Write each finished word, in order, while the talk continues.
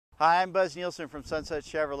Hi, I'm Buzz Nielsen from Sunset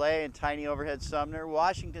Chevrolet in tiny Overhead Sumner,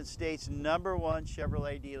 Washington State's #1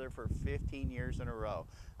 Chevrolet dealer for 15 years in a row.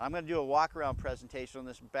 I'm going to do a walk-around presentation on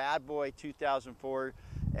this bad boy 2004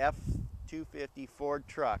 F-250 Ford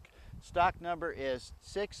truck. Stock number is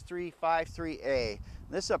 6353A.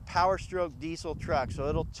 This is a Power Stroke diesel truck, so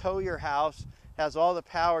it'll tow your house, has all the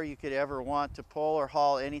power you could ever want to pull or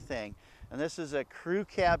haul anything. And this is a crew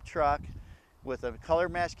cab truck with a color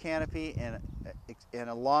match canopy and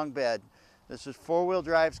a long bed. This is four-wheel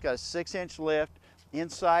drive. It's got a 6-inch lift.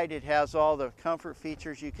 Inside it has all the comfort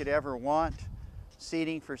features you could ever want.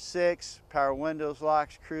 Seating for 6, power windows,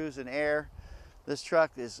 locks, cruise, and air. This truck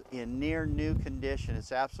is in near new condition.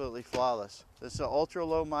 It's absolutely flawless. This is an ultra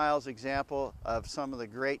low miles example of some of the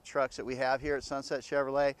great trucks that we have here at Sunset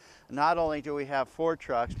Chevrolet. Not only do we have Ford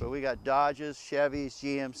trucks, but we got Dodges, Chevys,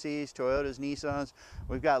 GMCs, Toyotas, Nissans.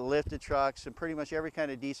 We've got lifted trucks and pretty much every kind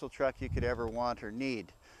of diesel truck you could ever want or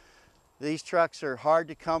need. These trucks are hard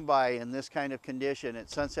to come by in this kind of condition. At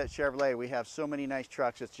Sunset Chevrolet, we have so many nice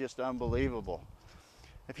trucks, it's just unbelievable.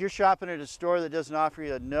 If you're shopping at a store that doesn't offer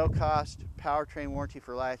you a no-cost powertrain warranty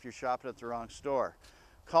for life, you're shopping at the wrong store.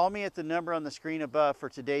 Call me at the number on the screen above for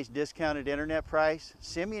today's discounted internet price.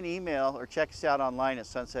 Send me an email or check us out online at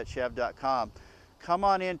sunsetchev.com. Come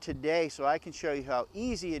on in today so I can show you how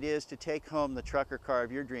easy it is to take home the truck or car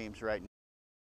of your dreams right now.